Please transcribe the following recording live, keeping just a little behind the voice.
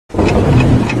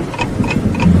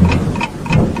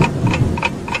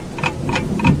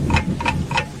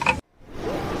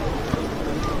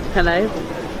Hello,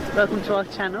 welcome to our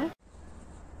channel.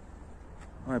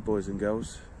 Hi boys and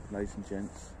girls, ladies and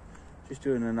gents. Just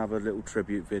doing another little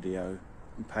tribute video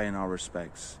and paying our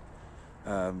respects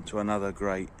to another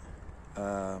great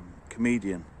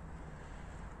comedian.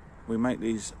 We make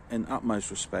these in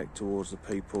utmost respect towards the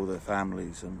people, their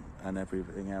families and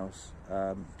everything else.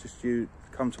 Just you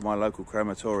come to my local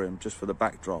crematorium just for the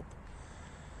backdrop.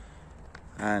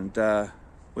 And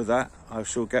with that, I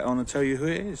shall get on and tell you who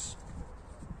it is.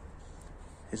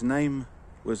 His name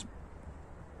was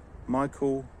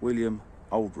Michael William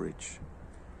Aldridge.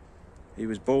 He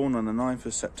was born on the 9th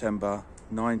of September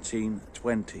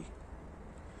 1920,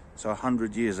 so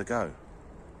 100 years ago.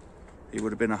 He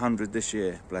would have been 100 this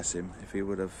year, bless him, if he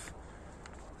would have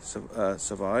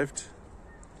survived.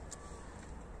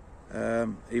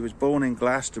 He was born in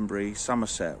Glastonbury,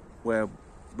 Somerset, where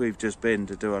we've just been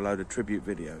to do a load of tribute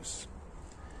videos.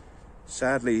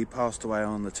 Sadly, he passed away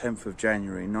on the 10th of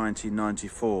January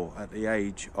 1994 at the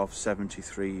age of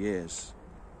 73 years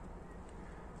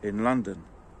in London.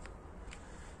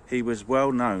 He was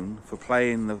well known for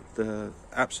playing the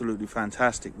absolutely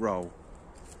fantastic role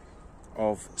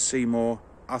of Seymour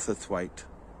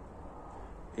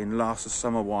in Last of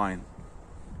Summer Wine.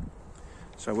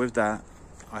 So with that,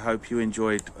 I hope you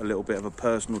enjoyed a little bit of a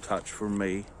personal touch from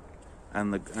me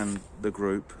and the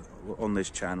group on this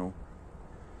channel.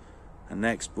 And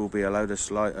next will be a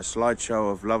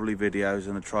slideshow of lovely videos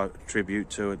and a tribute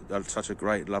to such a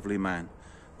great, lovely man.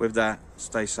 With that,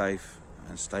 stay safe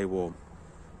and stay warm.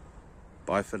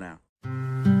 Bye for now.